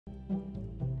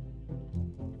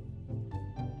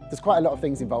There's quite a lot of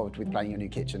things involved with planning your new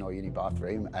kitchen or your new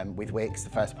bathroom. With Wickes, the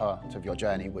first part of your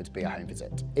journey would be a home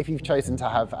visit. If you've chosen to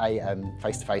have a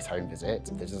face-to-face home visit,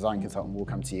 the design consultant will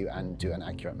come to you and do an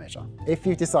accurate measure. If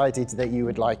you've decided that you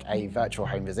would like a virtual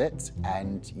home visit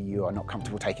and you are not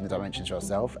comfortable taking the dimensions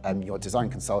yourself, your design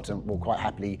consultant will quite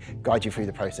happily guide you through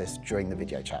the process during the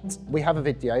video chat. We have a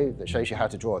video that shows you how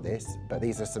to draw this, but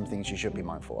these are some things you should be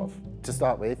mindful of. To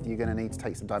start with, you're going to need to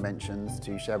take some dimensions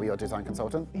to share with your design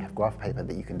consultant. We have graph paper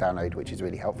that you can download, which is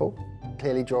really helpful.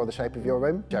 Clearly draw the shape of your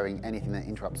room, showing anything that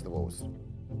interrupts the walls.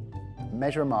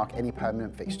 Measure and mark any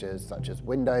permanent fixtures such as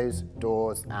windows,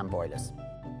 doors and boilers.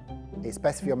 It's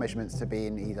best for your measurements to be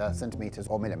in either centimetres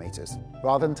or millimetres.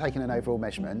 Rather than taking an overall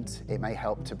measurement, it may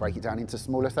help to break it down into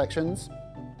smaller sections.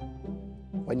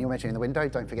 When you're measuring the window,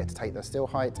 don't forget to take the sill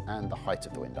height and the height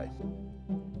of the window.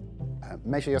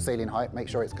 Measure your ceiling height, make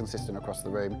sure it's consistent across the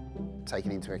room,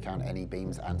 taking into account any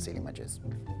beams and ceiling wedges.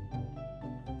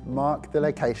 Mark the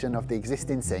location of the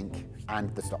existing sink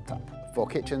and the stop tap. For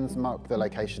kitchens, mark the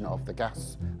location of the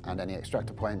gas and any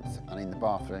extractor points, and in the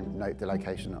bathroom, note the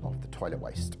location of the toilet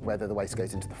waste. Whether the waste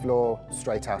goes into the floor,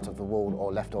 straight out of the wall,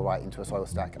 or left or right into a soil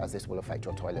stack, as this will affect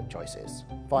your toilet choices.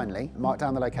 Finally, mark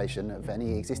down the location of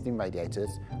any existing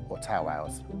radiators or towel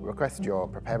rails. Request your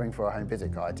Preparing for a Home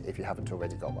Visit guide if you haven't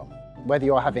already got one. Whether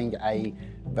you're having a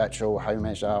virtual home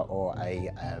measure or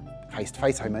a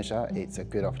face-to-face home measure, it's a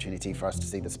good opportunity for us to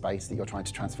see the space that you're trying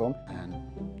to transform and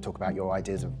talk about your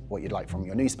ideas of what you'd like from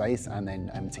your new space, and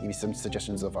then to give you some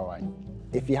suggestions of our own.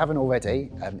 If you haven't already,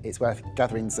 it's worth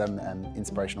gathering some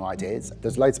inspirational ideas.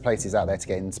 There's loads of places out there to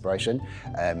get inspiration,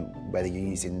 whether you're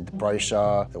using the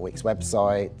brochure, the Wickes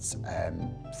website,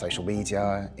 social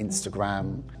media,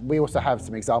 Instagram. We also have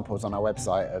some examples on our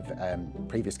website of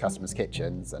previous customers'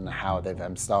 kitchens and how they've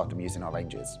started them using our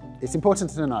ranges. It's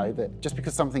important to know that just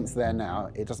because something's there now,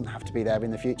 it doesn't have to be there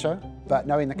in the future, but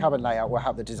knowing the current layout will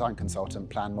help the design consultant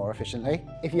plan more efficiently.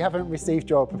 If you haven't received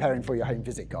your Preparing for Your Home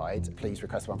Visit guide, please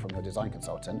request one from your design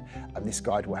consultant, and this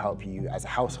guide will help you as a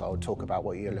household talk about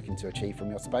what you're looking to achieve from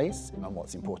your space and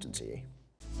what's important to you.